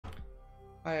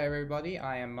Hi everybody,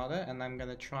 I am Mudda and I'm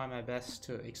going to try my best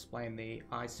to explain the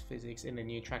ice physics in the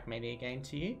new Trackmania game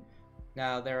to you.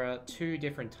 Now there are two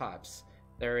different types.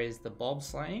 There is the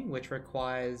bobsleighing, which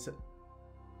requires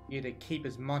you to keep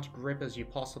as much grip as you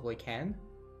possibly can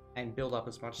and build up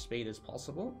as much speed as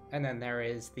possible. And then there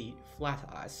is the flat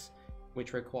ice,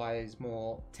 which requires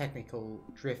more technical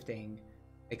drifting,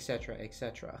 etc,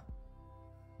 etc.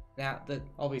 Now,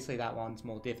 obviously that one's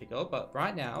more difficult, but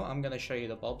right now I'm going to show you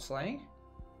the bobsleighing.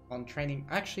 On training,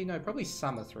 actually no, probably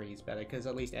Summer 3 is better because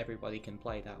at least everybody can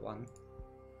play that one.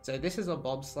 So this is a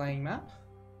bobsleighing map.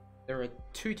 There are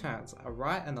two turns, a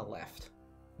right and a left.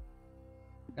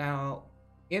 Now,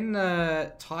 in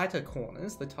the tighter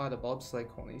corners, the tighter bobsleigh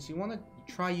corners, you want to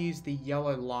try use the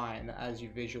yellow line as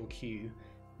your visual cue,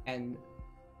 and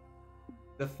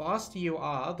the faster you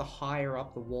are, the higher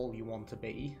up the wall you want to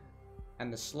be.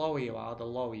 And the slower you are, the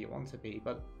lower you want to be.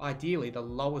 But ideally, the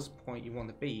lowest point you want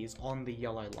to be is on the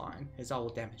yellow line, as I will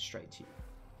demonstrate to you.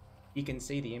 You can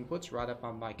see the inputs right up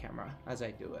on my camera as I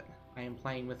do it. I am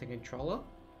playing with a controller,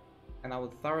 and I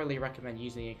would thoroughly recommend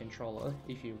using a controller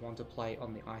if you want to play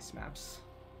on the ice maps.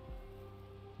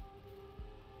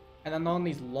 And then on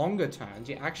these longer turns,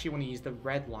 you actually want to use the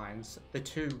red lines, the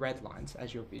two red lines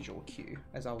as your visual cue,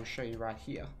 as I will show you right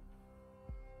here.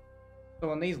 So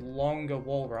on these longer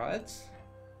wall rides,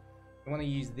 you want to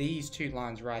use these two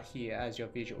lines right here as your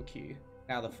visual cue.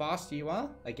 Now the faster you are,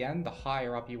 again, the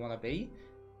higher up you want to be.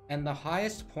 And the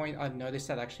highest point I've noticed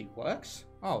that actually works.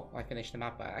 Oh, I finished the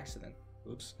map by accident.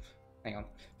 Oops. Hang on.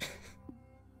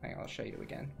 Hang on, I'll show you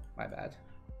again. My bad.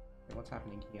 What's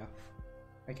happening here?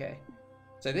 Okay.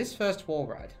 So this first wall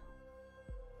ride,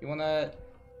 you want to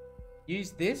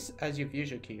use this as your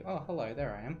visual cue. Oh, hello,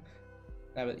 there I am.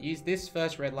 Now, but use this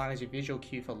first red line as your visual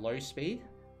cue for low speed,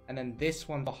 and then this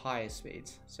one for higher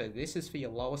speeds. So this is for your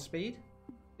lower speed.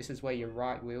 This is where your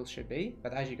right wheel should be,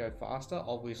 but as you go faster,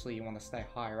 obviously you want to stay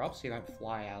higher up so you don't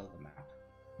fly out of the map.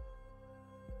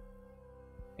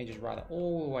 And just ride it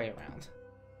all the way around.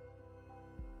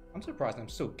 I'm surprised I'm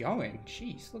still going.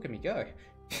 Jeez, look at me go.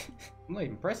 I'm not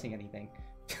even pressing anything.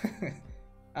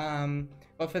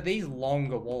 But for these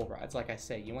longer wall rides, like I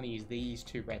said, you want to use these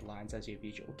two red lines as your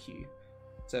visual cue.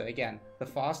 So again, the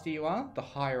faster you are, the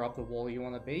higher up the wall you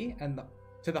want to be, and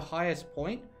to the highest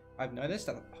point, I've noticed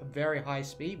at a very high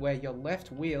speed, where your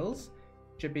left wheels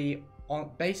should be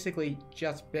on basically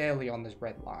just barely on this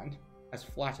red line, as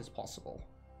flat as possible.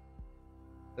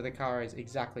 So the car is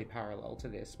exactly parallel to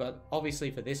this, but obviously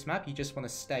for this map, you just want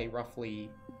to stay roughly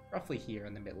here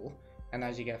in the middle, and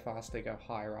as you get faster, go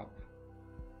higher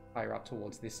up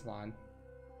towards this line.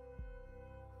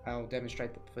 I'll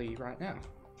demonstrate that for you right now.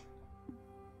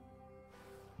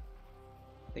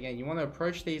 Again, you want to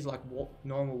approach these like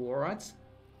normal wall rides,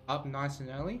 up nice and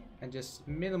early, and just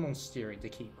minimal steering to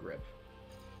keep grip.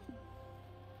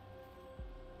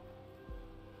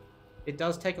 It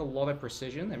does take a lot of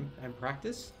precision and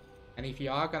practice, and if you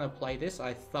are going to play this,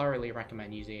 I thoroughly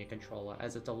recommend using a controller,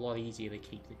 as it's a lot easier to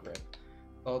keep the grip.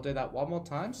 So I'll do that one more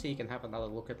time so you can have another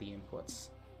look at the inputs.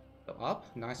 So up,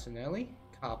 nice and early,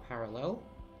 car parallel,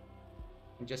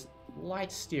 and just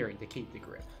light steering to keep the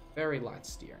grip. Very light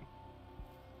steering.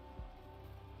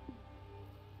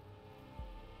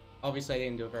 Obviously I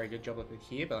didn't do a very good job of it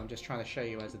here, but I'm just trying to show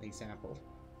you as an example.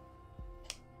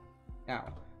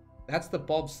 Now, that's the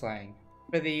bobsleighing.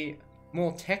 For the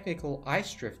more technical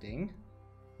ice drifting,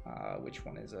 which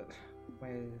one is it?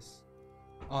 Where's...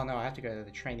 Oh no, I have to go to the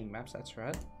training maps, that's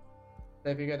right. So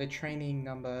if you go to training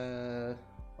number...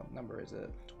 What number is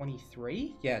it?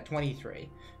 23? Yeah, 23.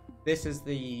 This is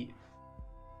the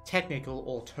technical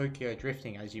or Tokyo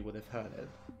drifting, as you would have heard it.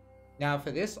 Now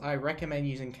for this, I recommend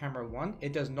using camera 1.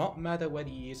 It does not matter whether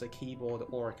you use a keyboard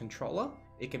or a controller.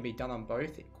 It can be done on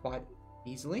both quite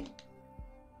easily.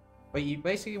 But you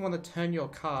basically want to turn your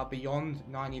car beyond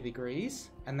 90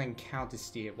 degrees and then counter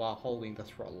steer while holding the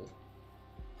throttle.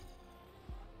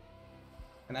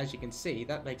 And as you can see,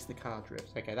 that makes the car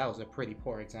drift. Okay, that was a pretty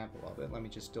poor example of it. Let me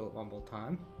just do it one more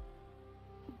time.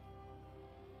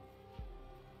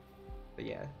 But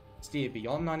yeah, steer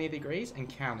beyond 90 degrees and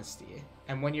counter steer.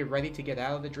 And when you're ready to get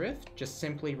out of the drift, just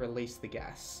simply release the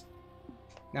gas.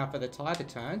 Now for the tighter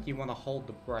turn, you want to hold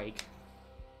the brake.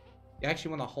 You actually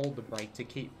want to hold the brake to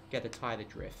get a tighter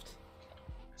drift.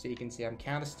 So you can see I'm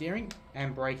counter steering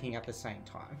and braking at the same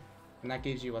time. And that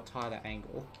gives you a tighter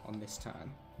angle on this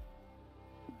turn.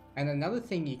 And another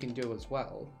thing you can do as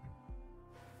well,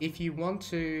 if you want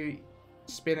to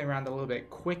spin around a little bit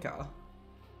quicker,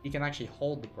 you can actually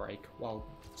hold the brake while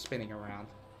spinning around.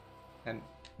 And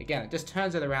again, it just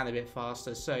turns it around a bit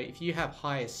faster. So if you have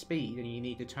higher speed and you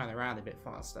need to turn around a bit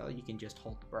faster, you can just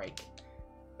hold the brake.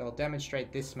 I'll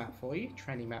demonstrate this map for you,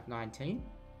 training map 19.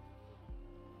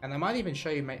 And I might even show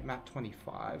you map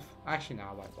 25. Actually, no,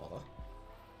 I won't bother.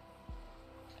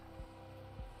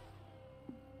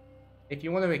 If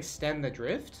you want to extend the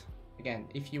drift, again,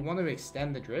 if you want to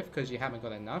extend the drift because you haven't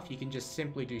got enough, you can just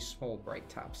simply do small brake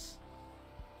taps.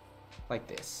 Like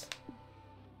this.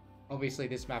 Obviously,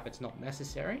 this map it's not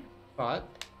necessary,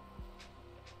 but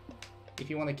if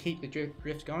you want to keep the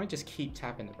drift going, just keep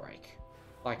tapping the brake.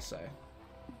 Like so.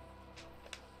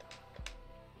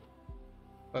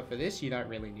 But for this, you don't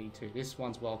really need to. This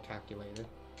one's well calculated.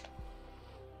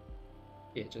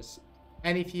 Yeah, just...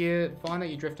 And if you find that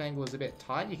your drift angle is a bit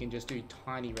tight, you can just do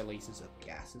tiny releases of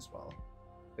gas as well.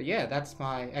 But yeah, that's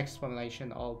my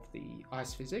explanation of the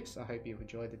ice physics. I hope you've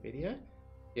enjoyed the video.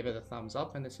 Give it a thumbs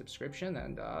up and a subscription,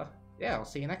 and yeah, I'll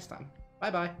see you next time.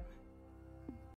 Bye bye.